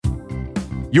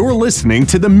You're listening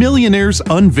to the Millionaires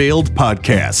Unveiled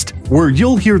podcast, where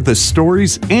you'll hear the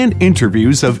stories and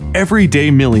interviews of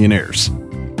everyday millionaires.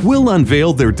 We'll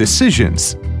unveil their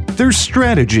decisions, their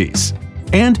strategies,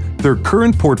 and their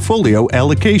current portfolio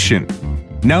allocation.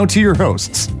 Now to your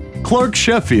hosts, Clark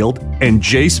Sheffield and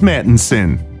Jace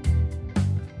Mattinson.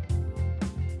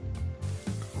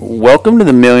 Welcome to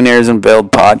the Millionaires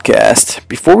Unveiled podcast.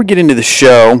 Before we get into the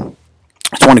show,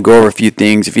 I just want to go over a few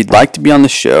things. If you'd like to be on the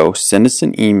show, send us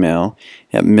an email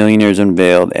at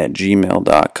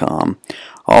millionairesunveiled@gmail.com.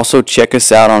 Also, check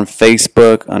us out on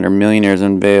Facebook under Millionaires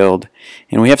Unveiled.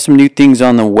 And we have some new things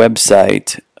on the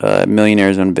website,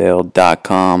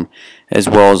 millionairesunveiled.com, as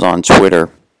well as on Twitter.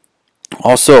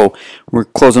 Also, we're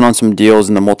closing on some deals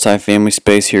in the multifamily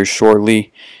space here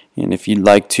shortly. And if you'd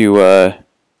like to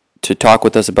talk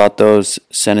with us about those,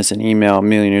 send us an email,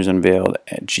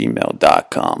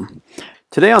 millionairesunveiled@gmail.com.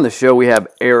 Today on the show we have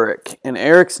Eric, and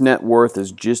Eric's net worth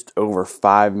is just over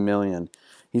 $5 million.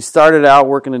 He started out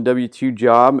working a W-2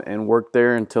 job and worked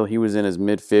there until he was in his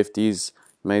mid-50s,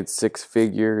 made six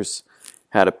figures,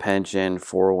 had a pension,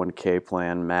 401k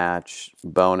plan, match,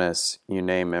 bonus, you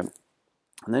name it.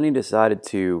 And then he decided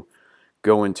to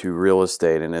go into real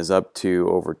estate and is up to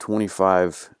over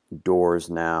 25 doors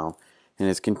now, and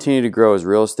has continued to grow his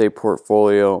real estate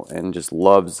portfolio and just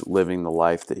loves living the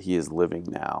life that he is living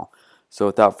now. So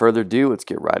without further ado, let's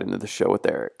get right into the show with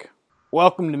Eric.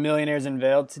 Welcome to Millionaires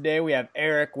Unveiled. Today we have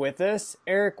Eric with us.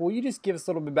 Eric, will you just give us a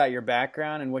little bit about your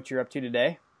background and what you're up to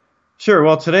today? Sure.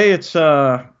 Well, today it's,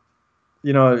 I'm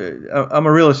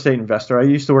a real estate investor. I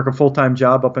used to work a full-time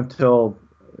job up until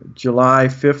July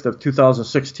 5th of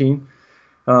 2016.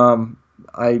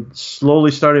 I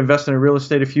slowly started investing in real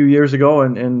estate a few years ago,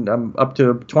 and I'm up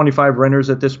to 25 renters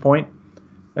at this point.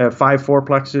 I have 5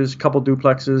 fourplexes, couple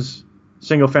duplexes,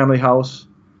 single-family house.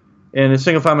 And a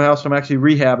single-family house I'm actually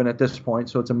rehabbing at this point,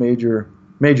 so it's a major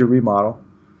remodel.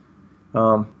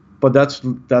 But that's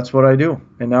what I do.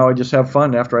 And now I just have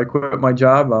fun. After I quit my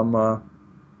job, I'm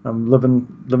living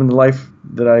the life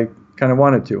that I kind of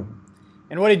wanted to.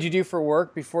 And what did you do for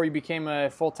work before you became a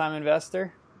full-time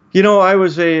investor? You know, I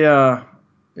was an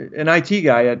IT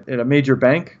guy at a major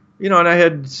bank, and I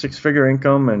had 6-figure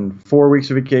income and 4 weeks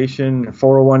of vacation,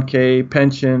 401k,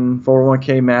 pension,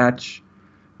 401k match,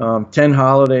 10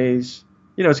 holidays.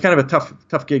 It's kind of a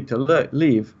tough gig to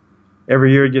leave.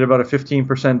 Every year you get about a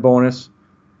 15% bonus.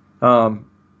 Kind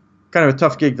of a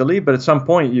tough gig to leave, but at some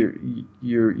point you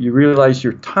realize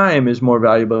your time is more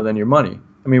valuable than your money.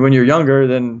 I mean, when you're younger,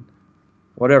 then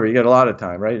whatever, you got a lot of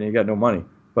time, right? And you got no money.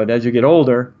 But as you get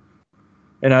older,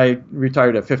 and I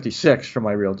retired at 56 from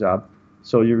my real job,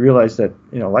 so you realize that,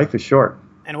 life is short.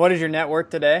 And what is your net worth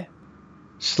today?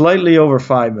 Slightly over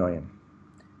 $5 million.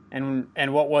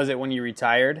 And what was it when you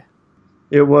retired?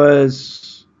 It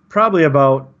was probably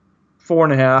about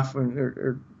 4.5,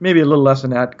 or maybe a little less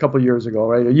than that, a couple of years ago,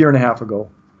 right? A year and a half ago.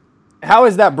 How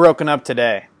is that broken up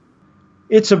today?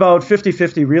 It's about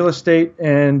 50-50 real estate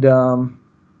and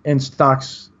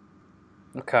stocks.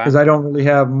 Okay. Because I don't really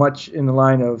have much in the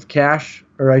line of cash,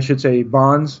 or I should say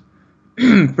bonds.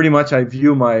 Pretty much I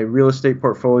view my real estate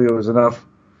portfolio as enough,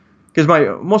 because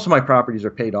most of my properties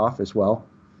are paid off as well.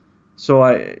 So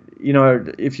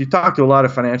if you talk to a lot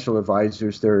of financial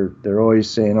advisors, they're always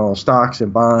saying, oh, stocks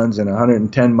and bonds and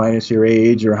 110 minus your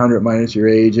age or 100 minus your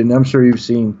age. And I'm sure you've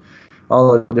seen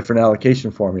all the different allocation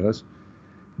formulas.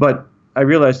 But I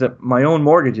realized that my own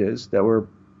mortgages that were,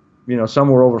 some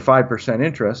were over 5%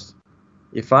 interest.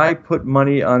 If I put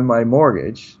money on my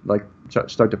mortgage, like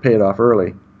start to pay it off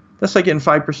early, that's like getting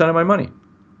 5% of my money.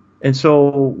 And so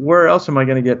where else am I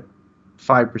going to get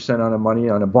 5% on the money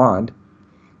on a bond?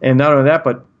 And not only that,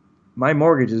 but my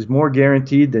mortgage is more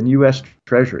guaranteed than U.S.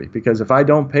 Treasury, because if I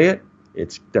don't pay it,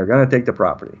 they're going to take the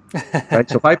property. Right?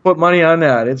 So if I put money on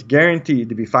that, it's guaranteed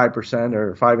to be 5%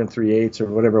 or 5 3/8 or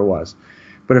whatever it was.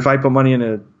 But if I put money in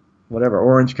a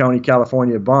Orange County,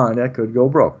 California bond, that could go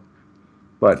broke.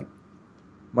 But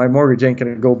my mortgage ain't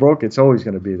going to go broke. It's always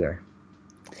going to be there.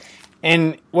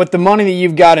 And with the money that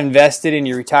you've got invested in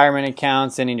your retirement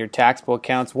accounts and in your taxable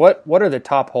accounts, what are the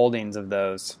top holdings of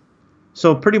those?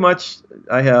 So pretty much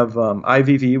I have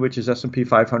IVV, which is S&P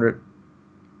 500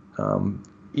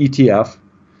 ETF.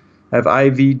 I have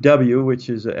IVW, which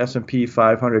is a S&P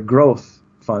 500 growth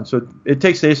fund. So it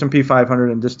takes the S&P 500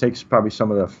 and just takes probably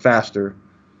some of the faster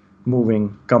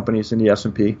moving companies in the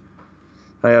S&P.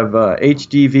 I have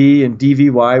HDV and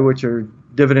DVY, which are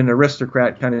dividend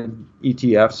aristocrat kind of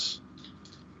ETFs.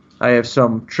 I have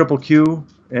some Triple Q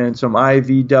and some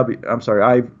IWM,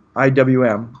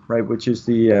 right, which is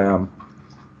the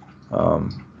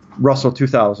Russell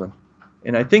 2000.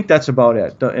 And I think that's about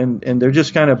it. And they're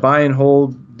just kind of buy and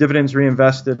hold, dividends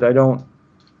reinvested. I don't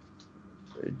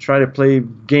try to play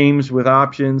games with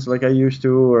options like I used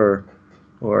to,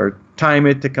 or time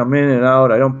it to come in and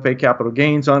out. I don't pay capital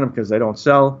gains on them because I don't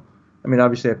sell. I mean,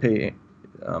 obviously I pay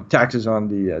taxes on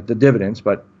the dividends,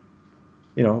 but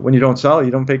when you don't sell, you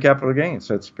don't pay capital gains.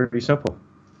 So it's pretty simple.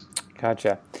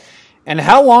 Gotcha. And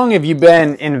how long have you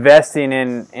been investing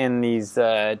in these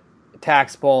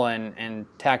taxable and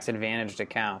tax advantaged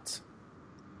accounts?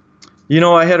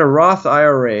 I had a Roth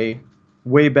IRA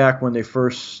way back when they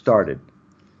first started.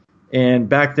 And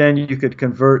back then you could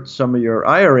convert some of your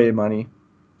IRA money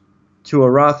to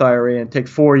a Roth IRA and take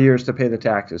 4 years to pay the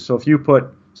taxes. So if you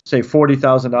put, say,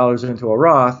 $40,000 into a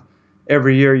Roth,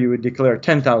 every year you would declare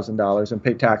 $10,000 and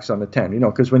pay tax on the 10.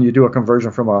 Because when you do a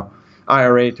conversion from a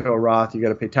IRA to a Roth, you got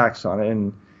to pay tax on it.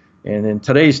 And in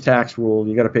today's tax rule,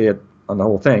 you got to pay it on the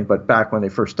whole thing. But back when they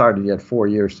first started, you had 4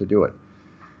 years to do it.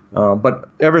 But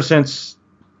ever since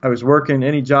I was working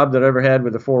any job that I ever had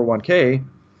with a 401k,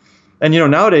 and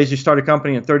nowadays you start a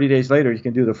company and 30 days later you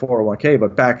can do the 401k.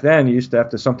 But back then you used to have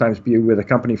to sometimes be with a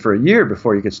company for a year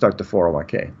before you could start the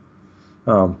 401k.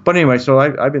 But anyway, so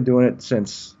I've been doing it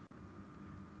since,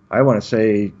 I want to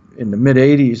say, in the mid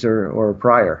 80s or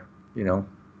prior. And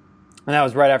that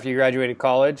was right after you graduated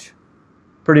college?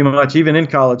 Pretty much. Even in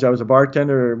college, I was a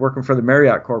bartender working for the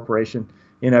Marriott Corporation,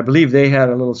 and I believe they had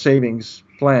a little savings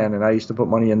plan, and I used to put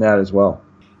money in that as well.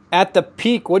 At the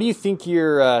peak, what do you think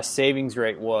your savings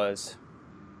rate was?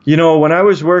 When I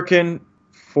was working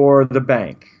for the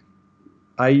bank,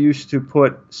 I used to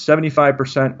put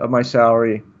 75% of my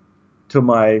salary to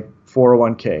my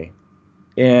 401k.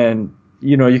 And,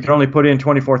 you could only put in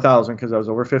 $24,000 because I was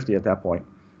over 50 at that point.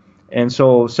 And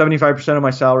so 75% of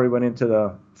my salary went into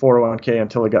the 401k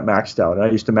until it got maxed out. And I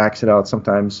used to max it out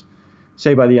sometimes,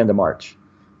 say, by the end of March.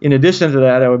 In addition to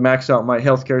that, I would max out my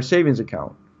healthcare savings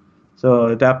account. So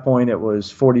at that point, it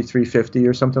was $4,350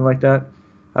 or something like that.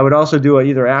 I would also do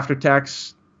either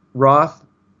after-tax Roth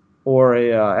or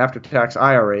a after-tax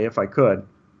IRA if I could.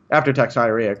 After-tax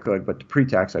IRA I could, but the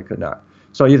pre-tax I could not.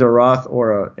 So either Roth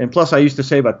and plus I used to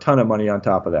save a ton of money on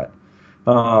top of that.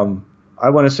 I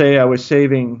want to say I was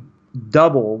saving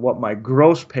double what my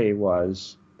gross pay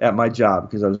was at my job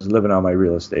because I was living on my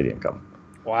real estate income.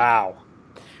 Wow.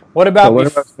 What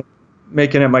about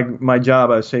making at my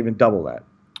job? I was saving double that.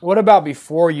 What about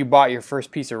before you bought your first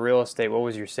piece of real estate? What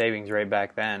was your savings rate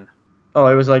back then? Oh,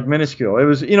 it was like minuscule. It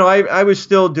was, I was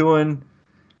still doing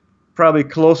probably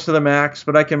close to the max,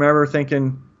 but I can remember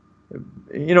thinking,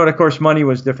 and of course money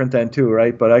was different then too,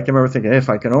 right? But I can remember thinking, if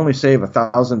I can only save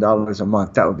 $1,000 a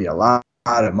month, that would be a lot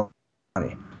of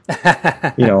money,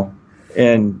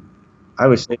 and I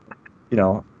was saving,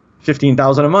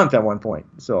 $15,000 a month at one point,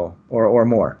 so or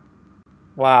more.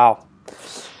 Wow.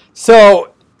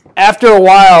 So after a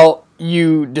while,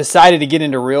 you decided to get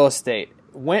into real estate.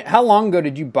 How long ago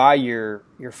did you buy your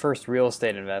first real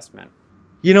estate investment?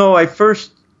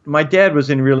 My dad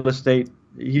was in real estate.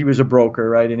 He was a broker,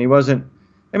 right? And he was an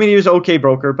okay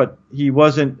broker, but he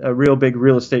wasn't a real big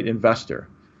real estate investor.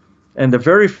 And the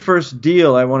very first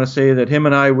deal I want to say that him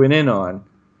and I went in on,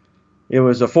 it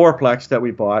was a fourplex that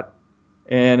we bought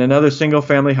and another single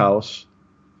family house.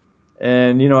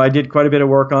 And, I did quite a bit of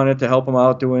work on it to help him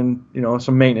out doing,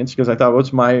 some maintenance because I thought,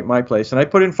 what's my place? And I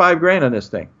put in $5,000 on this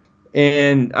thing.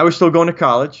 And I was still going to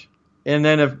college. And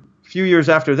then a few years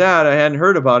after that, I hadn't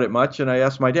heard about it much. And I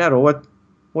asked my dad, well,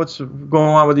 what's going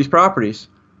on with these properties?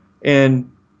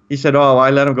 And he said, I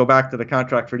let them go back to the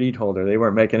contract for deed holder. They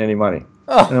weren't making any money.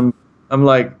 Oh. And I'm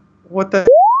like, what the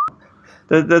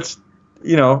that's,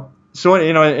 so,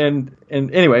 and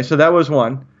anyway, so that was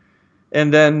one.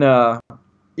 And then, there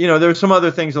were some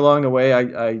other things along the way.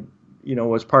 I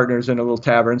was partners in a little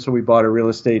tavern, so we bought a real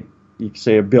estate, you could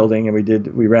say a building,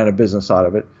 and we ran a business out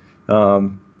of it.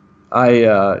 And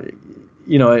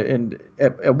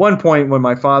at one point when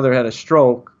my father had a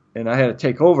stroke and I had to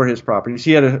take over his properties,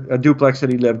 he had a duplex that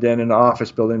he lived in, an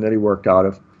office building that he worked out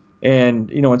of. And,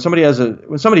 when somebody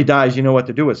dies, you know what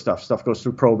to do with stuff. Stuff goes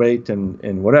through probate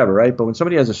and whatever, right? But when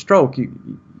somebody has a stroke,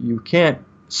 you can't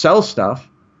sell stuff,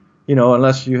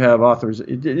 unless you have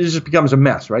authorization. It just becomes a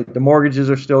mess, right? The mortgages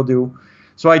are still due.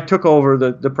 So I took over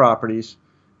the properties.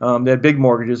 They had big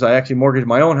mortgages. I actually mortgaged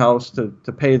my own house to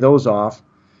pay those off.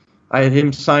 I had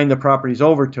him sign the properties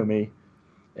over to me.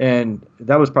 And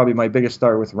that was probably my biggest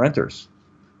start with renters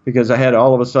because I had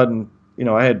all of a sudden, he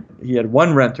had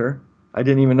one renter. I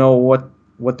didn't even know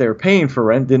what they were paying for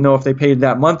rent. Didn't know if they paid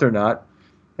that month or not.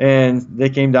 And they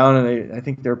came down and I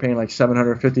think they were paying like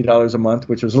 $750 a month,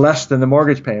 which was less than the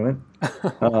mortgage payment.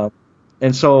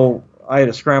 And so I had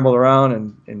to scramble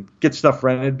around and get stuff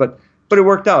rented. But but it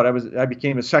worked out. I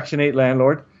became a Section 8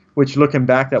 landlord, which looking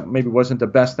back, that maybe wasn't the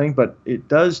best thing, but it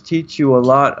does teach you a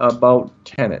lot about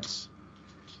tenants.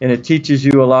 And it teaches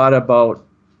you a lot about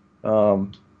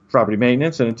property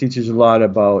maintenance, and it teaches you a lot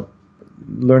about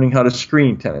learning how to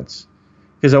screen tenants.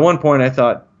 Because at one point I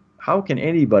thought, how can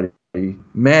anybody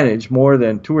manage more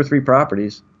than 2 or 3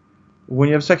 properties when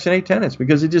you have Section 8 tenants?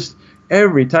 Because it just,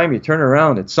 every time you turn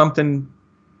around, it's some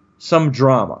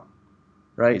drama,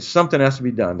 right? Something has to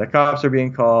be done. The cops are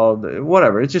being called,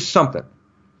 whatever. It's just something.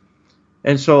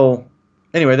 And so,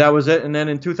 anyway, that was it. And then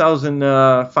in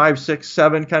 2005, 6,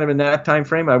 7, kind of in that time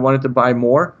frame, I wanted to buy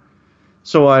more.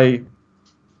 So I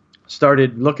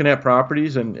started looking at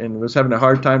properties and was having a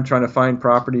hard time trying to find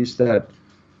properties that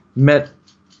met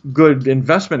good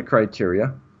investment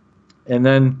criteria. And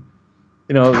then,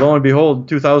 lo and behold,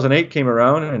 2008 came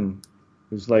around, and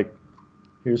it was like,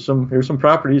 here's some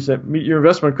properties that meet your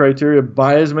investment criteria.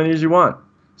 Buy as many as you want.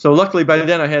 So luckily by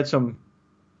then I had some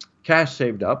cash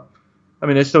saved up. I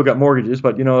mean, I still got mortgages,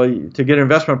 but to get an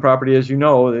investment property, as you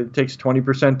know, it takes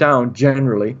 20% down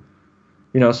generally.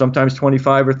 Sometimes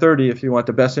 25 or 30 if you want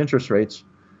the best interest rates.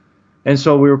 And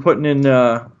so we were putting in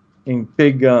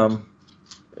big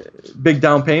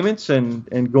down payments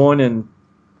and going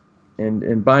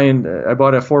and buying. I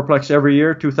bought a fourplex every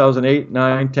year: 2008,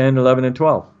 9, 10, 11, and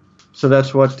 12. So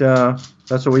that's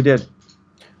what we did.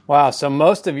 Wow. So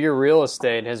most of your real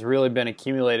estate has really been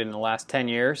accumulated in the last 10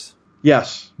 years?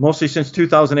 Yes, mostly since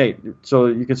 2008. So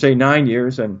you could say 9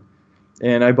 years. And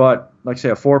I bought, like I say,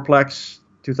 a fourplex,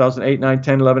 2008, 9,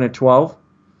 10, 11, and 12.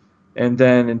 And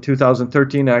then in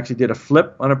 2013, I actually did a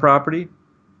flip on a property.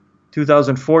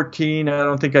 2014, I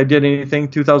don't think I did anything.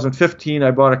 2015,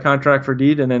 I bought a contract for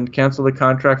deed and then canceled the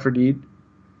contract for deed.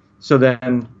 So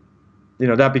then,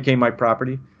 that became my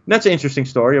property. And that's an interesting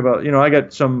story about, I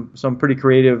got some pretty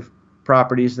creative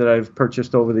properties that I've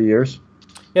purchased over the years.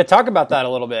 Yeah, talk about that a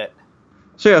little bit.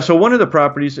 So one of the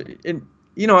properties,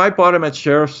 I bought them at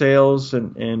sheriff sales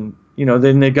and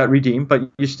then they got redeemed.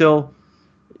 But you still,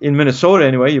 in Minnesota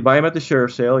anyway, you buy them at the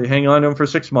sheriff sale, you hang on to them for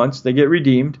 6 months, they get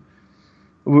redeemed,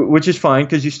 which is fine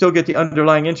because you still get the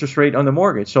underlying interest rate on the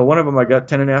mortgage. So one of them I got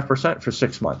 10.5% for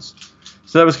 6 months.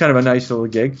 So that was kind of a nice little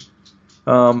gig.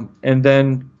 And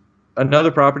then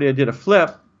another property I did a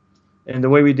flip, and the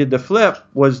way we did the flip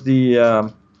was we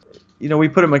put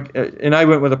and I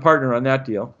went with a partner on that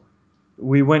deal.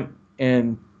 We went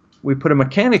and we put a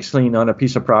mechanics lien on a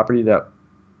piece of property that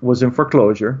was in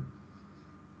foreclosure.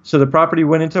 So the property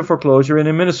went into foreclosure, and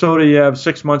in Minnesota you have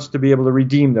 6 months to be able to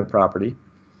redeem the property.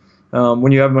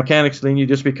 When you have a mechanics lien, you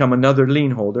just become another lien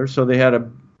holder. So they had a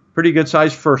pretty good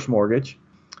sized first mortgage,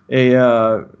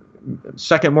 a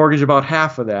second mortgage about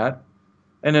half of that,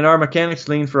 and then our mechanics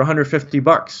lien for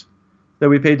 $150 that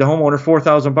we paid the homeowner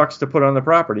 $4,000 to put on the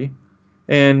property.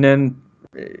 And then,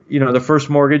 the first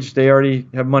mortgage, they already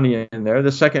have money in there.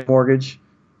 The second mortgage,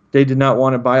 they did not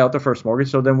want to buy out the first mortgage.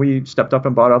 So then we stepped up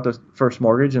and bought out the first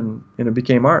mortgage, and it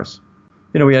became ours.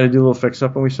 We had to do a little fix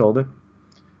up and we sold it.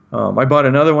 I bought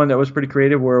another one that was pretty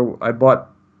creative where I bought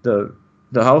the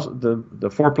house, the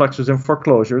fourplex was in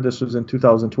foreclosure. This was in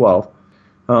 2012.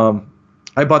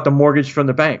 I bought the mortgage from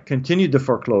the bank, continued the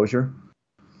foreclosure,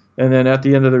 and then at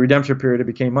the end of the redemption period, it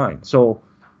became mine. So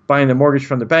buying the mortgage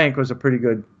from the bank was a pretty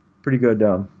good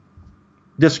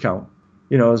discount.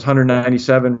 It was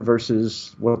 197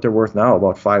 versus what they're worth now,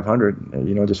 about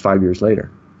 500. Just 5 years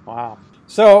later. Wow.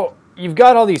 So you've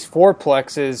got all these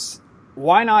fourplexes.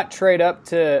 Why not trade up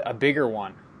to a bigger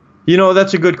one?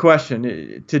 That's a good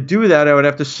question. To do that, I would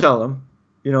have to sell them,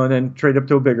 and then trade up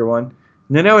to a bigger one.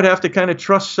 And then I would have to kind of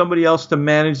trust somebody else to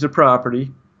manage the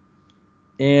property.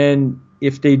 And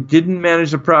if they didn't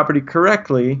manage the property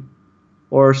correctly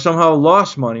or somehow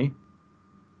lost money,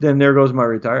 then there goes my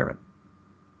retirement.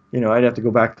 I'd have to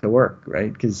go back to work,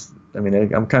 right? Because,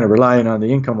 I'm kind of relying on the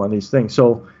income on these things.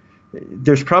 So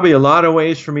there's probably a lot of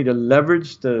ways for me to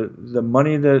leverage the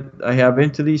money that I have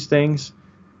into these things.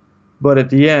 But at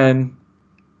the end,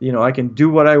 I can do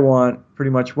what I want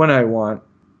pretty much when I want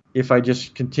if I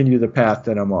just continue the path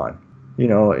that I'm on,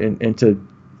 and to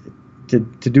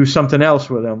do something else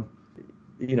with them.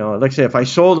 Like I say, if I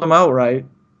sold them outright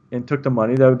and took the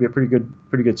money, that would be a pretty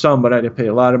good sum, but I'd have to pay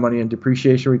a lot of money in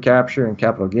depreciation recapture and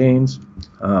capital gains.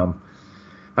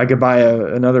 I could buy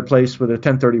another place with a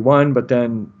 1031, but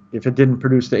then if it didn't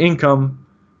produce the income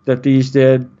that these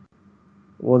did,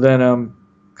 well, then I'm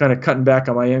kind of cutting back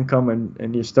on my income,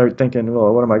 and you start thinking,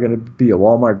 well, what am I going to be, a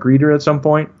Walmart greeter at some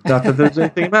point? Not that there's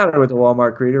anything matter with a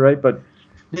Walmart greeter, right? But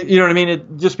you know what I mean?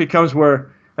 It just becomes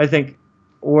where I think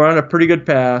we're on a pretty good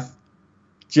path,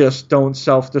 just don't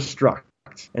self-destruct.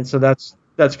 And so that's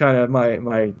kind of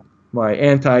my my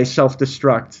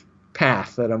anti-self-destruct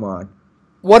path that I'm on.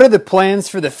 What are the plans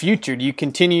for the future? Do you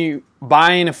continue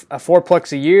buying a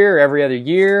fourplex a year or every other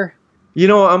year?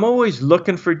 I'm always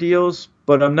looking for deals,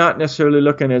 but I'm not necessarily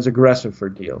looking as aggressive for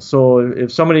deals. So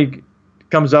if somebody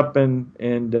comes up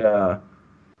and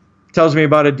tells me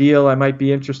about a deal, I might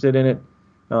be interested in it.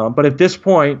 But at this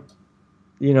point,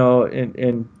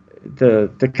 and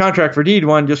the contract for deed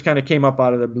one just kind of came up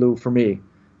out of the blue for me,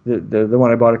 the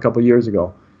one I bought a couple years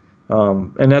ago.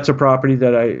 And that's a property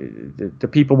that the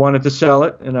people wanted to sell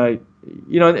it. And I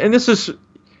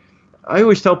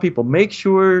always tell people, make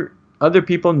sure other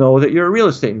people know that you're a real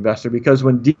estate investor, because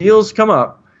when deals come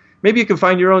up, maybe you can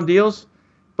find your own deals,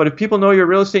 but if people know you're a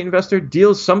real estate investor,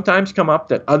 deals sometimes come up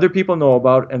that other people know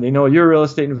about, and they know you're a real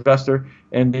estate investor,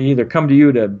 and they either come to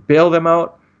you to bail them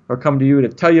out or come to you to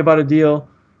tell you about a deal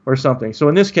or something. So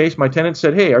in this case, my tenant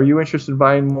said, hey, are you interested in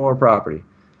buying more property?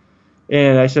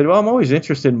 And I said, well, I'm always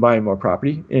interested in buying more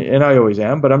property, and I always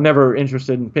am, but I'm never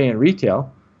interested in paying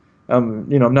retail. I'm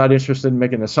not interested in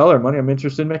making the seller money. I'm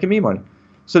interested in making me money.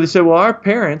 So they said, well, our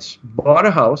parents bought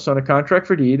a house on a contract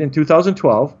for deed in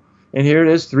 2012, and here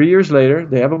it is 3 years later.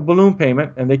 They have a balloon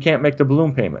payment, and they can't make the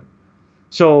balloon payment.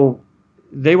 So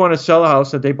they want to sell a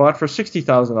house that they bought for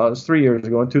 $60,000 3 years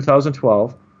ago in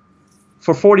 2012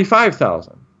 for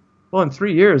 $45,000. Well, in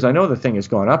 3 years, I know the thing has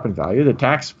gone up in value. The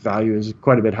tax value is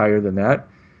quite a bit higher than that.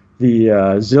 The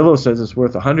Zillow says it's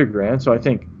worth $100,000, so I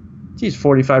think, geez,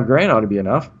 $45,000 ought to be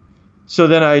enough. So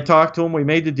then I talked to them. We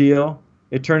made the deal.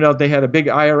 It turned out they had a big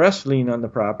IRS lien on the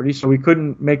property, so we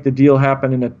couldn't make the deal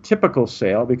happen in a typical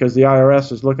sale because the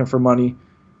IRS is looking for money,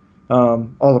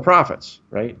 all the profits,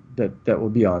 right, that will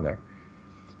be on there.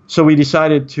 So we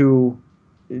decided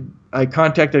I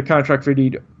contacted a contract for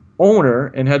deed owner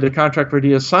and had the contract for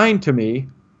deed assigned to me.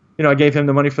 I gave him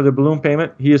the money for the balloon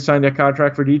payment. He assigned that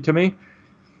contract for deed to me.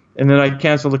 And then I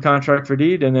canceled the contract for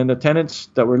deed, and then the tenants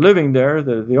that were living there,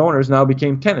 the owners, now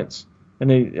became tenants.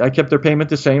 And I kept their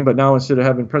payment the same, but now instead of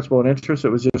having principal and interest, it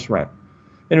was just rent.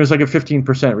 And it was like a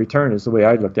 15% return is the way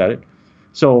I looked at it.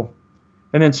 So,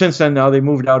 and then since then, now they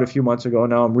moved out a few months ago.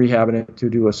 Now I'm rehabbing it to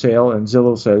do a sale, and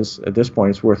Zillow says at this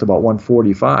point it's worth about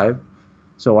 $145.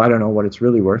 So I don't know what it's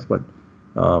really worth, but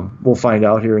we'll find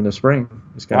out here in the spring.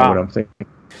 Is kind of what I'm thinking.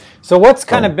 So what's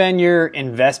kind of been your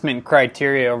investment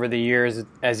criteria over the years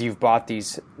as you've bought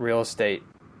these real estate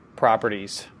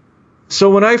properties? So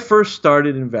when I first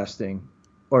started investing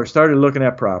or started looking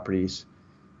at properties,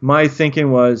 my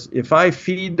thinking was if I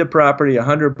feed the property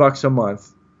 $100 a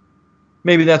month,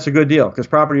 maybe that's a good deal because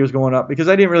property was going up because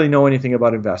I didn't really know anything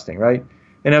about investing, right?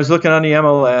 And I was looking on the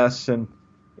MLS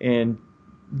and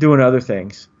doing other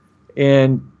things.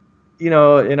 And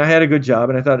and I had a good job,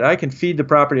 and I thought I can feed the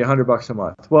property $100 a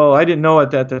month. Well, I didn't know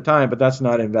it at the time, but that's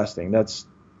not investing. That's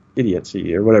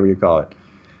idiocy or whatever you call it.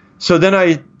 So then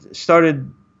I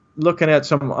started looking at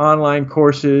some online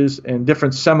courses and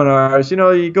different seminars.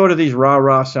 You go to these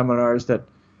rah-rah seminars that,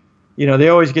 they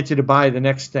always get you to buy the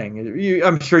next thing.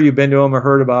 I'm sure you've been to them or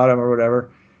heard about them or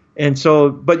whatever. And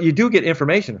so, but you do get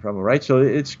information from them, right? So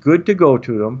it's good to go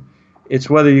to them. It's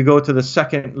whether you go to the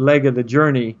second leg of the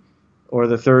journey or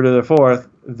the third or the fourth,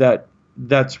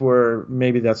 that's where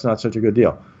maybe that's not such a good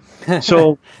deal.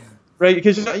 So, right,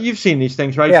 because you've seen these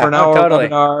things, right? Yeah, for an hour totally.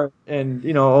 webinar, and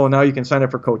now you can sign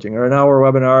up for coaching, or an hour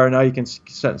webinar, and now you can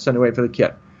send away for the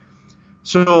kit.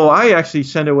 So I actually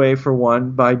sent away for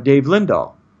one by Dave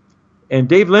Lindahl, and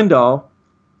Dave Lindahl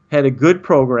had a good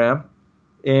program,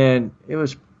 and it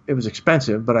was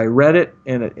expensive, but I read it,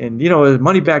 and it was a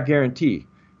money back guarantee,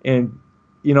 and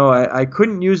I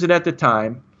couldn't use it at the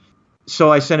time.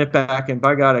 So I sent it back, and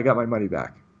by God, I got my money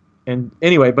back. And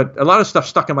anyway, but a lot of stuff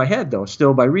stuck in my head, though,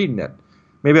 still by reading it.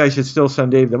 Maybe I should still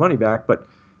send Dave the money back, but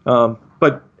so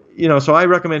I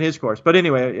recommend his course. But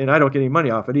anyway, and I don't get any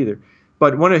money off it either.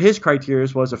 But one of his criteria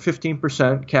was a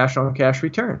 15% cash-on-cash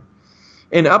return.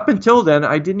 And up until then,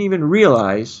 I didn't even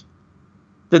realize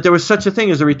that there was such a thing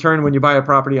as a return when you buy a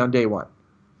property on day one.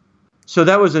 So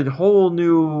that was a whole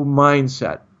new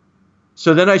mindset.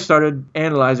 So then I started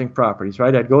analyzing properties,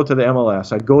 right? I'd go to the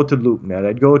MLS, I'd go to LoopNet,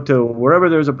 I'd go to wherever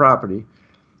there's a property,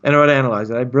 and I would analyze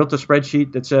it. I built a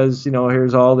spreadsheet that says,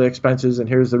 here's all the expenses and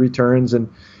here's the returns and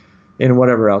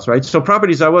whatever else, right? So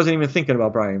properties I wasn't even thinking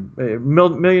about buying.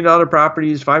 $1 million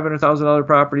properties, $500,000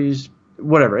 properties,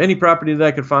 whatever. Any property that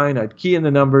I could find, I'd key in the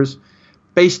numbers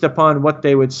based upon what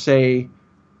they would say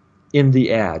in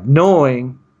the ad,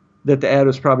 knowing that the ad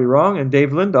was probably wrong. And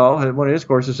Dave Lindahl had one of his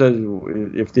courses says, if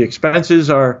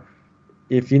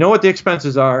you know what the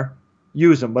expenses are,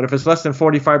 use them. But if it's less than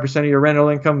 45% of your rental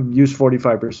income, use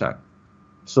 45%.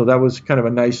 So that was kind of a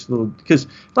nice little, because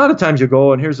a lot of times you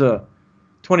go and here's a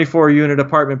 24-unit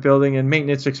apartment building and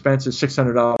maintenance expense is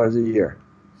 $600 a year.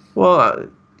 Well,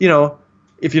 you know,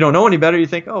 if you don't know any better, you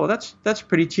think, oh, that's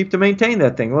pretty cheap to maintain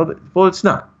that thing. Well, it's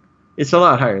not. It's a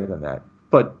lot higher than that.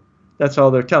 But that's all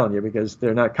they're telling you because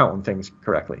they're not counting things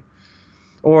correctly.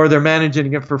 Or they're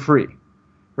managing it for free,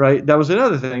 right? That was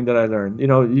another thing that I learned. You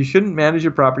know, you shouldn't manage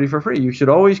your property for free. You should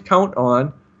always count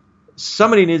on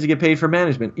somebody needs to get paid for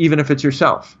management, even if it's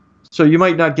yourself. So you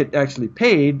might not get actually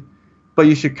paid, but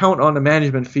you should count on the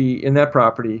management fee in that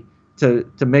property to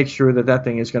make sure that that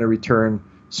thing is going to return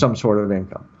some sort of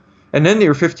income. And then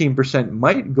your 15%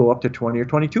 might go up to 20 or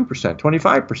 22%,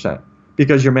 25%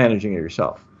 because you're managing it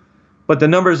yourself. But the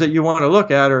numbers that you want to look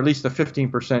at are at least a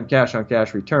 15%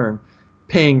 cash-on-cash return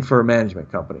paying for a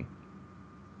management company.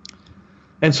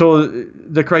 And so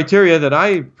the criteria that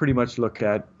I pretty much look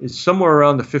at is somewhere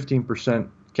around the 15%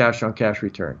 cash-on-cash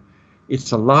return.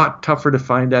 It's a lot tougher to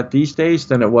find that these days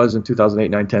than it was in 2008,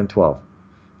 9, 10,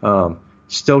 12.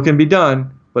 Still can be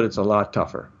done, but it's a lot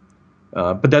tougher.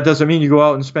 But that doesn't mean you go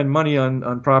out and spend money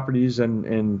on properties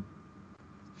and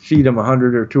feed them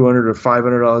 $100 or $200 or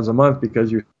 $500 a month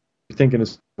because you're thinking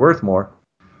it's worth more.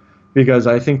 Because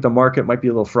I think the market might be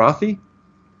a little frothy.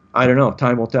 I don't know.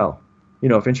 Time will tell. You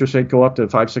know, if interest rates go up to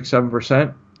 5, 6,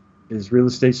 7%, is real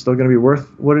estate still going to be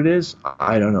worth what it is?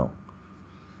 I don't know.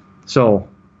 So,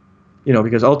 you know,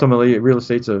 because ultimately real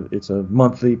estate's it's a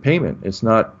monthly payment. It's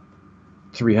not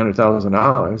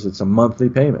 $300,000. It's a monthly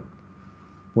payment.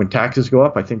 When taxes go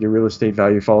up, I think your real estate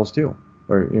value falls too,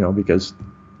 or, you know, because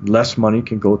less money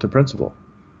can go to principal.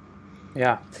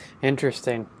 Yeah,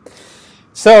 interesting.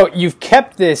 So you've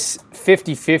kept this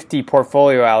 50-50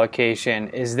 portfolio allocation.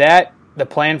 Is that the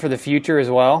plan for the future as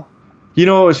well? You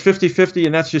know, it was 50-50,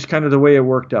 and that's just kind of the way it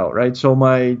worked out, right? So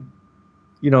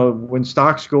when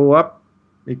stocks go up,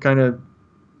 it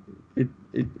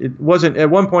wasn't, at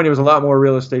one point it was a lot more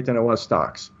real estate than it was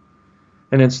stocks.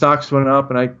 And then stocks went up,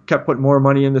 and I kept putting more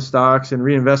money into stocks and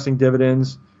reinvesting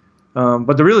dividends.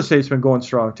 But the real estate's been going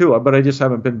strong too, but I just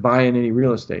haven't been buying any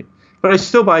real estate. But I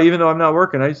still buy, even though I'm not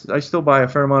working, I still buy a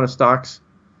fair amount of stocks.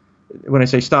 When I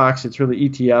say stocks, it's really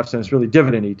ETFs, and it's really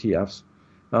dividend ETFs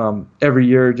every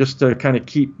year just to kind of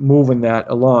keep moving that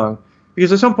along.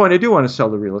 Because at some point I do want to sell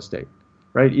the real estate,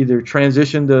 right? Either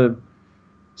transition to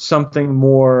something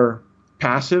more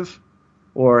passive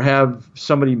or have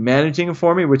somebody managing it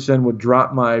for me, which then would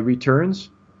drop my returns.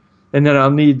 And then I'll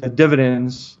need the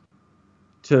dividends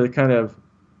to kind of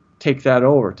take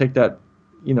that,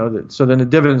 you know, so then the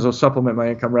dividends will supplement my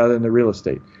income rather than the real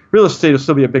estate. Real estate will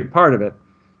still be a big part of it,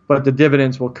 but the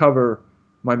dividends will cover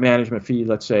my management fee,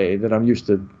 let's say, that I'm used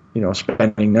to, you know,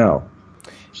 spending now.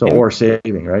 So, or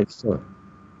saving, right? So,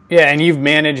 yeah, and you've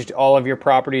managed all of your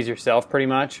properties yourself pretty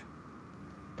much?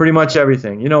 Pretty much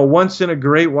everything. You know, once in a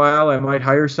great while, I might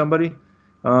hire somebody.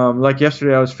 Like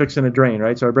yesterday, I was fixing a drain,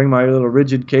 right? So I bring my little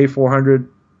Rigid K400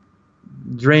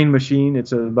 drain machine.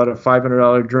 It's about a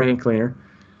 $500 drain cleaner.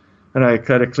 And I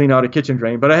kind of clean out a kitchen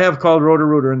drain. But I have called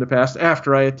Roto-Rooter in the past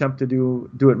after I attempt to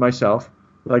do it myself.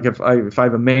 Like if I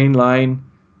have a main line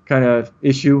kind of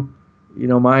issue, you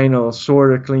know, mine will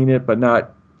sort of clean it, but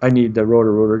not, I need the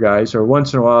Roto-Rooter guys. Or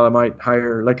once in a while, I might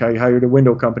hire, like I hired a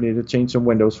window company to change some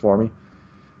windows for me.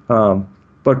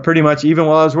 But pretty much, even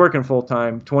while I was working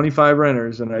full-time, 25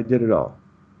 renters, and I did it all.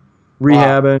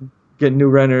 Rehabbing, getting new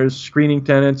renters, screening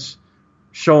tenants,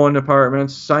 showing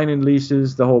apartments, signing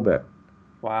leases, the whole bit.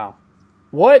 Wow.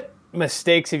 What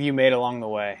mistakes have you made along the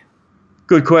way?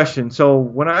 Good question. So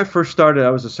when I first started, I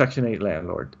was a Section 8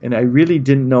 landlord, and I really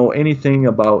didn't know anything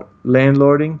about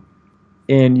landlording,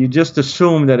 and you just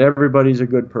assume that everybody's a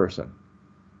good person,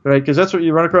 right? Because that's what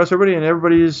you run across everybody, and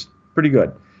everybody is pretty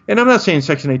good. And I'm not saying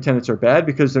Section 8 tenants are bad,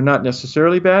 because they're not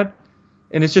necessarily bad,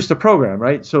 and it's just a program,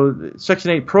 right? So the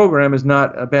Section 8 program is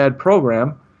not a bad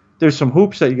program. There's some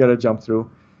hoops that you got to jump through,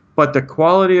 but the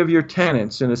quality of your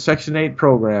tenants in a Section 8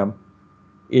 program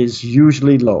is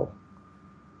usually low.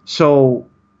 So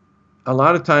a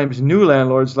lot of times new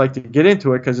landlords like to get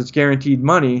into it because it's guaranteed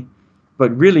money,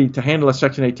 but really to handle a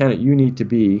Section 8 tenant, you need to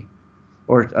be,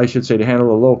 or I should say to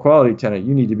handle a low-quality tenant,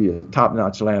 you need to be a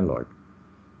top-notch landlord.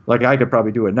 Like I could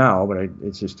probably do it now, but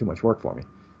it's just too much work for me.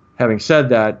 Having said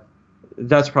that,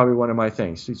 that's probably one of my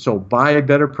things. So buy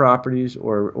better properties,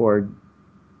 or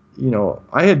you know,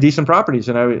 I had decent properties,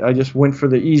 and I just went for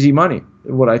the easy money,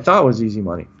 what I thought was easy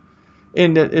money.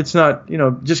 And it's not, you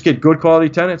know, just get good quality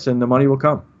tenants and the money will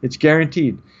come. It's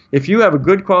guaranteed. If you have a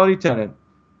good quality tenant,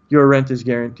 your rent is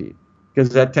guaranteed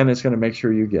because that tenant's going to make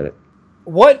sure you get it.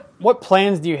 What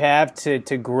plans do you have to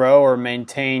grow or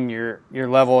maintain your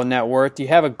level of net worth? Do you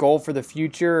have a goal for the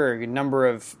future, or a number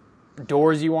of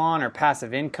doors you want, or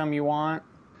passive income you want?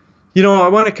 You know, I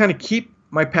want to kind of keep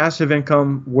my passive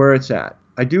income where it's at.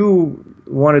 I do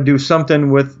want to do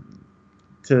something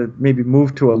to maybe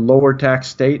move to a lower tax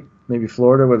state, maybe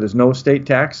Florida where there's no state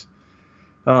tax.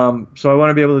 So I want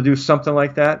to be able to do something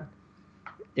like that.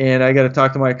 And I got to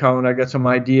talk to my accountant. I got some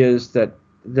ideas that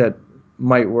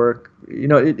might work.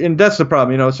 And that's the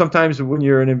problem. Sometimes when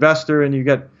you're an investor and you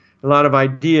get a lot of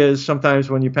ideas, sometimes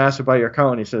when you pass it by your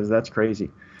accountant, he says, that's crazy.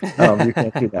 You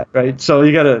can't do that, right? So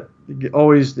you got to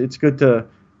always, it's good to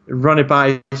run it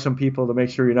by some people to make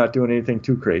sure you're not doing anything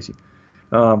too crazy.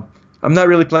 I'm not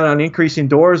really planning on increasing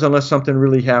doors unless something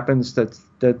really happens that's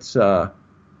good.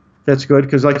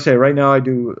 Because like I say, right now I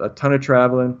do a ton of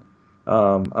traveling.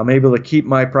 I'm able to keep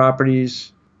my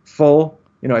properties full.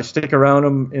 I stick around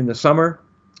them in the summer,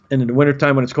 and in the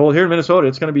wintertime when it's cold. Here in Minnesota,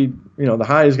 it's going to be, the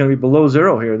high is going to be below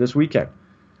zero here this weekend.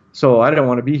 So I don't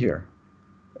want to be here.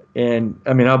 And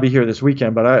I mean, I'll be here this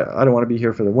weekend, but I don't want to be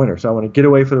here for the winter. So I want to get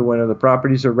away for the winter. The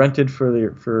properties are rented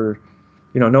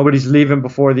nobody's leaving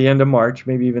before the end of March,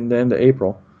 maybe even the end of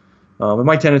April. And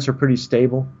my tenants are pretty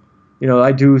stable.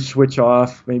 I do switch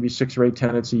off maybe 6 or 8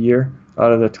 tenants a year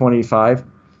out of the 25,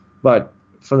 but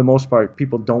for the most part,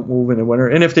 people don't move in the winter.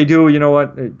 And if they do,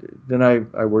 then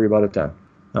I worry about it then.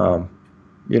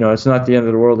 It's not the end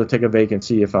of the world to take a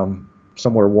vacancy if I'm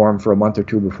somewhere warm for a month or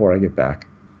two before I get back.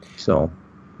 So,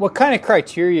 what kind of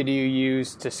criteria do you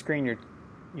use to screen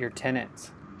your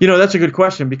tenants? That's a good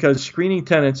question, because screening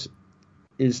tenants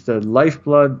is the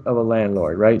lifeblood of a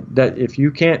landlord, right? That if you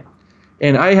can't,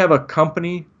 and I have a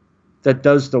company that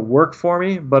does the work for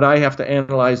me, but I have to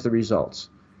analyze the results.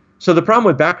 So the problem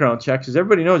with background checks is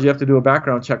everybody knows you have to do a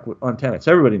background check on tenants.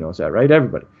 Everybody knows that, right?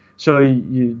 Everybody. So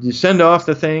you send off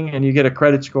the thing and you get a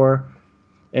credit score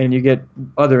and you get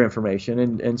other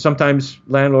information. And sometimes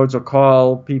landlords will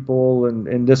call people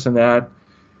and this and that.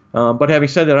 But having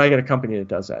said that, I got a company that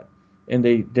does that. And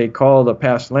they call the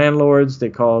past landlords, they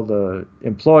call the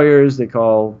employers, they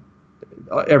call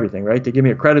everything, right? They give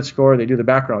me a credit score, they do the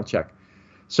background check.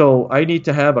 So I need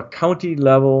to have a county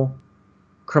level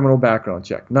criminal background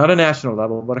check, not a national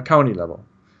level, but a county level.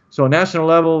 So a national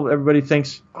level, everybody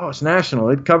thinks, oh, it's national,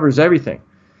 it covers everything.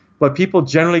 But people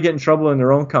generally get in trouble in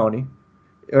their own county,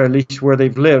 or at least where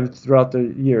they've lived throughout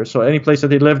the year. So any place that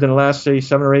they lived in the last, say,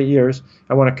 7 or 8 years,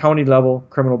 I want a county level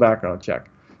criminal background check,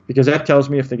 because that tells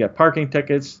me if they get parking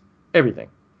tickets, everything.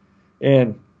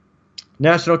 And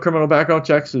national criminal background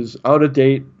checks is out of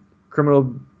date.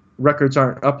 Criminal records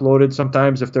aren't uploaded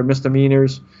sometimes if they're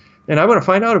misdemeanors. And I want to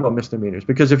find out about misdemeanors,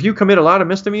 because if you commit a lot of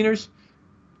misdemeanors,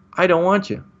 I don't want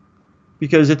you,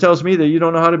 because it tells me that you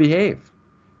don't know how to behave,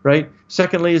 right?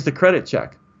 Secondly is the credit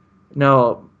check.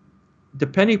 Now,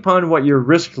 depending upon what your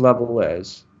risk level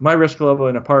is, my risk level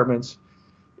in apartments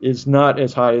is not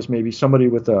as high as maybe somebody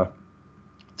with a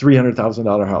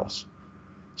 $300,000 house.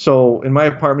 So in my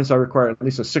apartments, I require at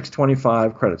least a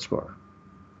 625 credit score.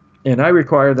 And I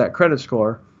require that credit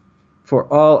score for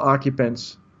all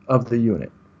occupants of the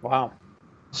unit. Wow.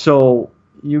 So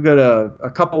you got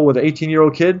a couple with an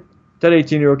 18-year-old kid, that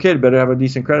 18-year-old kid better have a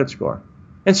decent credit score.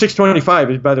 And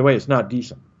 625, by the way, it's not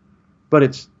decent.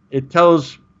 But it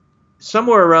tells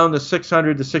somewhere around the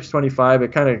 600 to 625,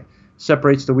 it kind of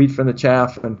separates the wheat from the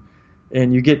chaff,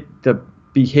 and you get the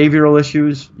behavioral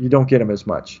issues, you don't get them as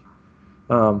much.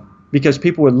 Because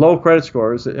people with low credit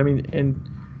scores, I mean, and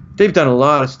they've done a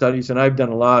lot of studies, and I've done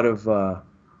a lot of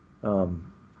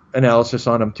analysis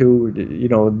on them too,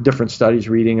 different studies,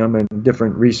 reading them, and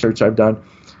different research I've done.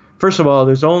 First of all,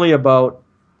 there's only about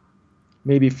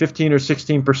maybe 15 or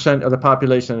 16% of the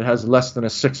population that has less than a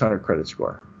 600 credit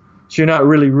score. So you're not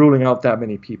really ruling out that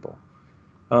many people.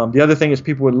 The other thing is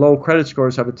people with low credit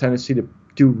scores have a tendency to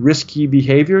do risky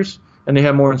behaviors, and they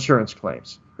have more insurance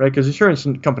claims, right? Because insurance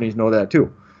companies know that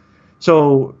too.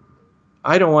 So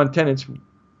I don't want tenants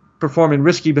performing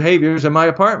risky behaviors in my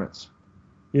apartments,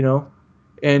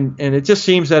 And it just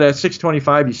seems that at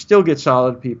 625, you still get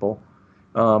solid people.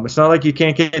 It's not like you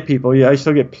can't get people. Yeah, I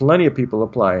still get plenty of people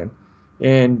applying.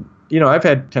 And, I've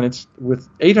had tenants with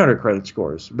 800 credit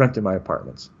scores renting my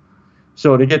apartments.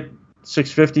 So to get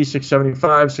 650,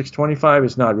 675, 625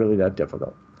 is not really that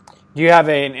difficult. Do you have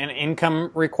an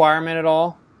income requirement at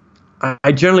all?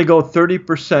 I generally go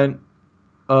 30%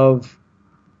 of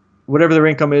whatever their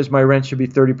income is, my rent should be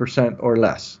 30% or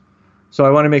less. So I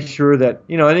want to make sure that,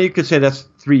 and you could say that's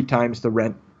 3 times the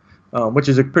rent, which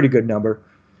is a pretty good number.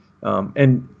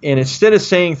 And instead of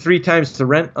saying 3 times the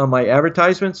rent on my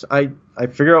advertisements, I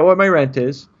figure out what my rent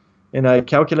is, and I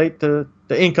calculate the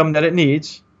income that it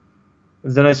needs.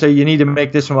 Then I say you need to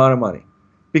make this amount of money.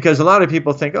 Because a lot of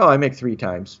people think, I make 3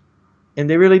 times. And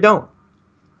they really don't.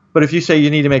 But if you say you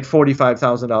need to make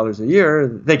 $45,000 a year,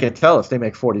 they can tell if they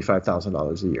make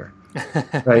 $45,000 a year.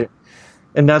 right?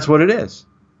 And that's what it is.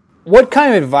 What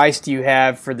kind of advice do you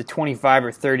have for the 25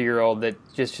 or 30-year-old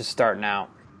that just starting out?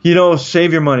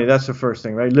 Save your money. That's the first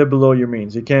thing, right? Live below your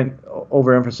means. You can't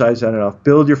overemphasize that enough.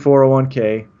 Build your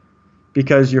 401k,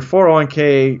 because your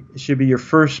 401k should be your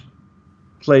first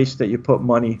place that you put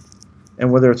money.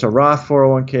 And whether it's a Roth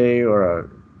 401k or a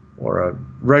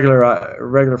regular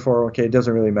 401k, it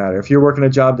doesn't really matter. If you're working a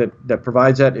job that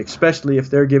provides that, especially if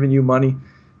they're giving you money,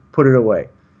 put it away.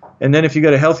 And then if you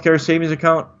got a healthcare savings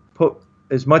account, put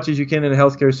as much as you can in a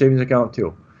healthcare savings account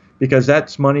too, because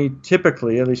that's money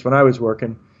typically, at least when I was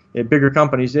working at bigger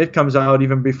companies, it comes out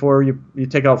even before you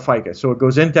take out FICA. So it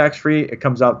goes in tax-free, it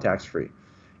comes out tax-free.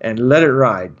 And let it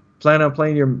ride. Plan on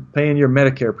paying your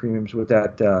Medicare premiums with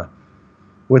that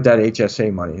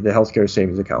HSA money, the healthcare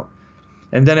savings account.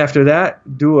 And then after that,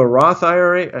 do a Roth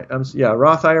IRA,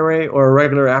 Roth IRA or a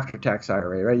regular after-tax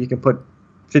IRA, right? You can put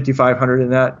 $5,500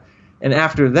 in that. And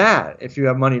after that, if you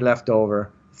have money left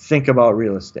over, think about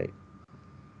real estate.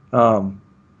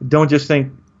 Don't just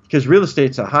think, because real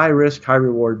estate's a high-risk,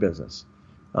 high-reward business.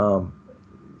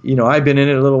 I've been in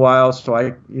it a little while, so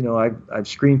I've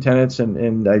screened tenants,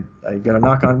 and I got to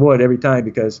knock on wood every time,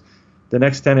 because the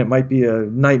next tenant might be a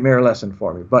nightmare lesson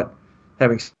for me. But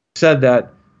having said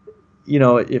that,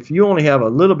 if you only have a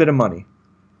little bit of money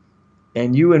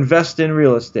and you invest in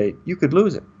real estate, you could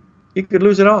lose it. You could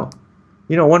lose it all.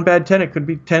 One bad tenant could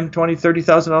be $10,000, $20,000,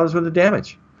 $30,000 worth of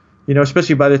damage.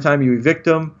 Especially by the time you evict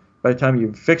them, by the time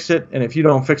you fix it, and if you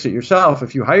don't fix it yourself,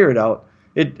 if you hire it out,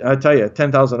 I tell you,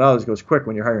 $10,000 goes quick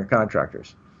when you're hiring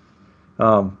contractors.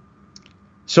 And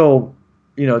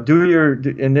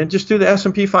then just do the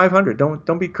S&P 500.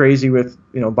 Don't be crazy with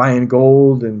buying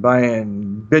gold and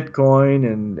buying Bitcoin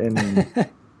and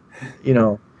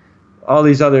all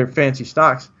these other fancy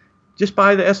stocks. Just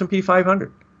buy the S&P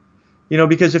 500.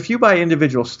 Because if you buy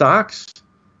individual stocks,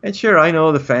 and sure, I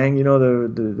know the FANG,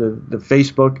 the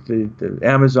Facebook, the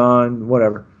Amazon,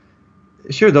 whatever.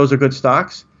 Sure, those are good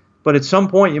stocks. But at some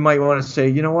point, you might want to say,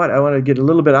 you know what, I want to get a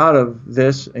little bit out of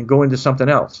this and go into something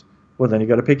else. Well, then you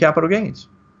got to pay capital gains,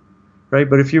 right?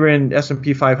 But if you're in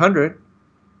S&P 500,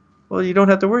 well, you don't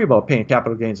have to worry about paying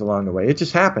capital gains along the way. It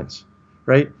just happens,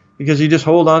 right? Because you just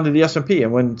hold on to the S&P,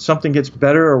 and when something gets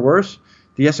better or worse,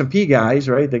 the S&P guys,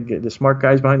 right, the smart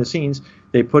guys behind the scenes,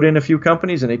 they put in a few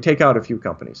companies and they take out a few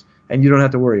companies, and you don't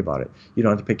have to worry about it. You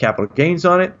don't have to pay capital gains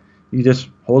on it. You just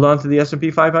hold on to the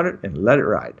S&P 500 and let it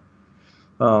ride.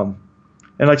 And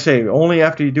like I say, only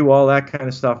after you do all that kind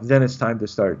of stuff, then it's time to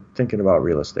start thinking about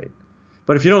real estate.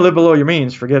 But if you don't live below your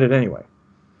means, forget it anyway.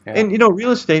 Yeah. And,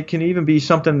 real estate can even be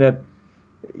something that,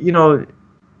 a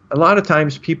lot of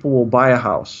times people will buy a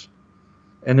house,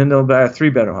 and then they'll buy a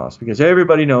 3-bedroom house, because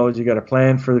everybody knows you got to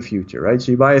plan for the future, right?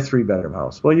 So you buy a 3-bedroom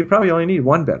house. Well, you probably only need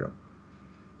 1 bedroom.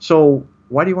 So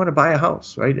why do you want to buy a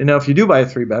house, right? And now if you do buy a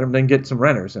 3-bedroom, then get some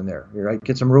renters in there, right?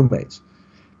 Get some roommates.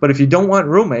 But if you don't want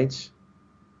roommates,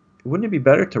 wouldn't it be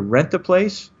better to rent a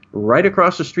place right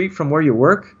across the street from where you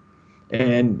work?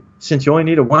 And since you only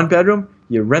need a 1-bedroom,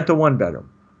 you rent a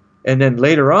 1-bedroom. And then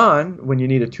later on, when you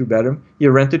need a 2-bedroom, you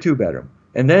rent a 2-bedroom.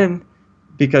 And then,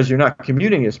 because you're not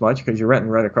commuting as much, because you're renting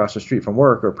right across the street from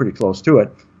work or pretty close to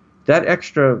it, that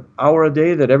extra hour a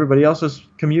day that everybody else is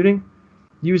commuting,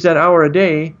 use that hour a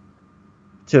day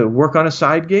to work on a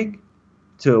side gig,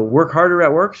 to work harder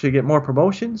at work so you get more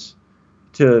promotions,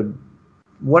 to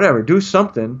whatever, do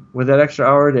something with that extra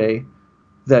hour a day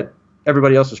that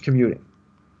everybody else is commuting.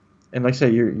 And like I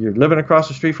say, you're living across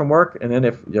the street from work, and then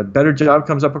if a better job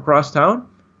comes up across town,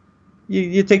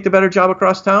 you take the better job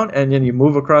across town, and then you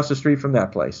move across the street from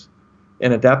that place.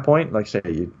 And at that point, like I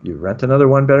say, you rent another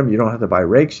 1-bedroom. You don't have to buy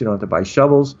rakes. You don't have to buy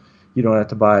shovels. You don't have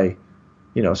to buy,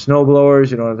 snow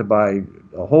blowers. You don't have to buy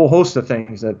a whole host of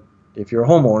things that if you're a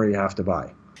homeowner, you have to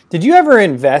buy. Did you ever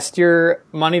invest your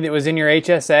money that was in your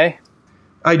HSA?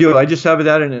 I do. I just have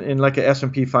that in like an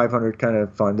S&P 500 kind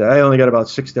of fund. I only got about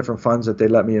 6 different funds that they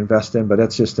let me invest in, but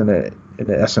that's just in an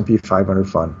S&P 500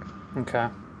 fund. Okay,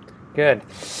 good.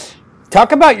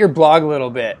 Talk about your blog a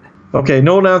little bit. Okay,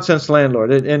 No Nonsense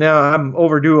Landlord. And now I'm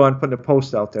overdue on putting a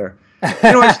post out there.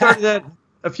 I started that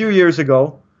a few years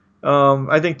ago,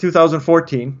 I think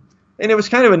 2014, and it was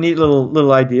kind of a neat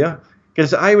little idea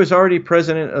because I was already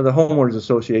president of the Homeowners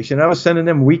Association. I was sending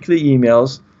them weekly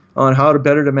emails on how to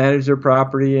better to manage their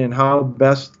property and how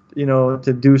best,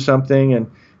 to do something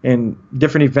and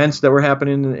different events that were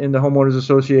happening in the Homeowners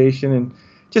Association and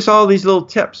just all these little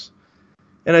tips.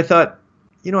 And I thought,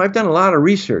 I've done a lot of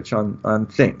research on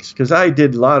things because I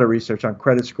did a lot of research on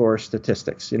credit score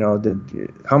statistics,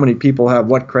 how many people have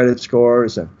what credit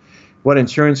scores and what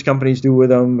insurance companies do with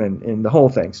them and the whole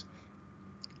things.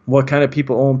 What kind of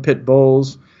people own pit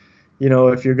bulls.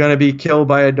 if you're going to be killed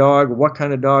by a dog, what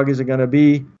kind of dog is it going to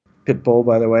be? Pit bull,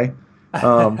 by the way.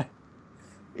 That's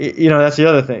the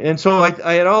other thing. And so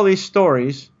I had all these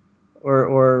stories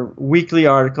or weekly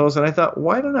articles, and I thought,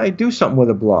 why don't I do something with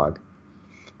a blog?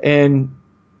 And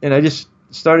I just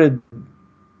started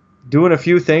doing a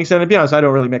few things. And to be honest, I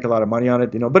don't really make a lot of money on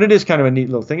it, but it is kind of a neat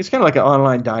little thing. It's kind of like an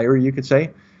online diary, you could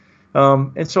say.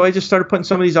 And so I just started putting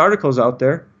some of these articles out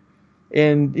there.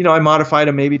 And, I modified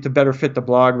them maybe to better fit the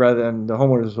blog rather than the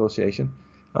homeowners association.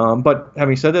 But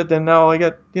having said that, then now I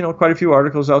got, quite a few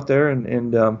articles out there.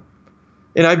 And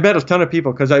I've met a ton of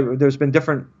people because there's been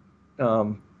different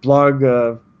blog,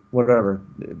 where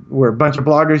a bunch of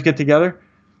bloggers get together.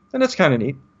 And that's kind of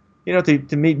neat,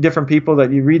 to meet different people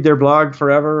that you read their blog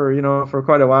forever or, for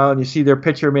quite a while, and you see their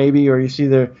picture maybe, or you see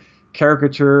their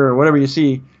caricature or whatever you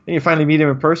see, and you finally meet them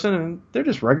in person and they're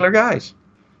just regular guys,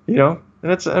 and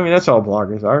that's all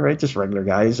bloggers are, right? Just regular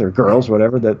guys or girls,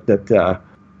 whatever, that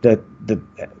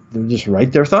just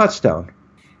write their thoughts down. Are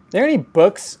there any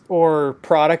books or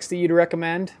products that you'd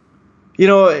recommend?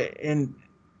 And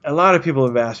a lot of people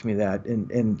have asked me that,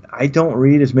 and I don't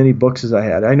read as many books as I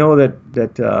had. I know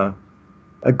that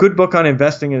a good book on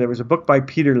investing, and there was a book by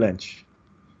Peter Lynch,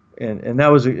 and that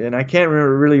was, and I can't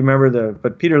really remember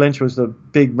but Peter Lynch was the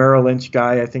big Merrill Lynch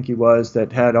guy, I think he was,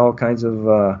 that had all kinds of,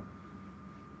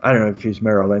 I don't know if he's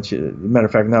Merrill Lynch. Matter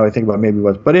of fact, now I think about it, maybe he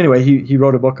was. But anyway, he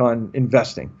wrote a book on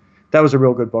investing. That was a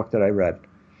real good book that I read.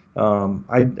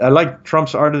 I like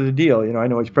Trump's Art of the Deal. I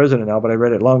know he's president now, but I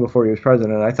read it long before he was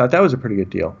president, and I thought that was a pretty good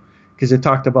deal because it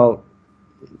talked about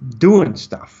doing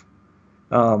stuff.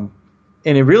 And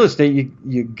in real estate,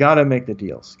 you got to make the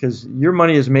deals because your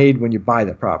money is made when you buy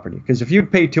the property. Because if you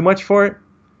pay too much for it,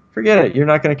 forget it. You're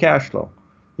not going to cash flow,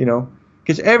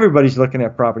 because everybody's looking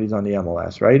at properties on the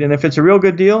MLS, right? And if it's a real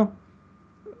good deal,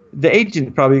 the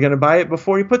agent's probably going to buy it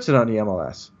before he puts it on the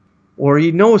MLS, or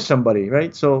he knows somebody,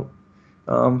 right? So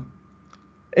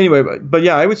anyway, but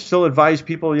yeah, I would still advise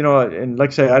people, and like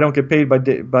I say, I don't get paid by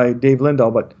Dave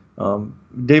Lindahl, but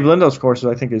Dave Lindahl's courses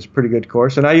I think is a pretty good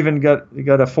course. And I even got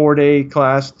a 4-day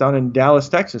class down in Dallas,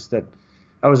 Texas that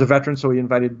I was a veteran, so he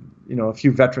invited, a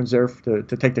few veterans there to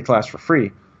take the class for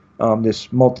free.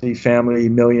 This multi-family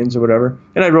millions or whatever.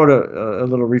 And I wrote a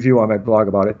little review on my blog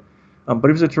about it. But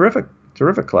it was a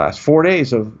terrific class. 4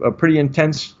 days of pretty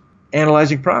intense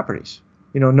analyzing properties.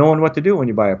 Knowing what to do when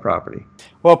you buy a property.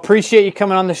 Well, appreciate you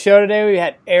coming on the show today. We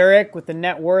had Eric with the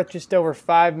net worth just over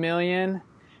 $5 million.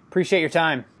 Appreciate your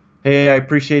time. Hey, I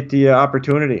appreciate the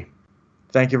opportunity.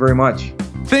 Thank you very much.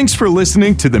 Thanks for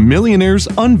listening to the Millionaires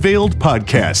Unveiled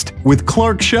podcast with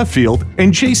Clark Sheffield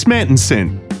and Chase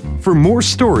Mattinson. For more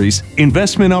stories,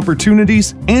 investment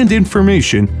opportunities, and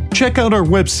information, check out our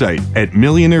website at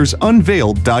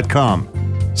millionairesunveiled.com.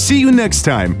 See you next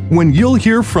time when you'll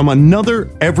hear from another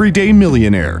everyday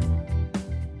millionaire.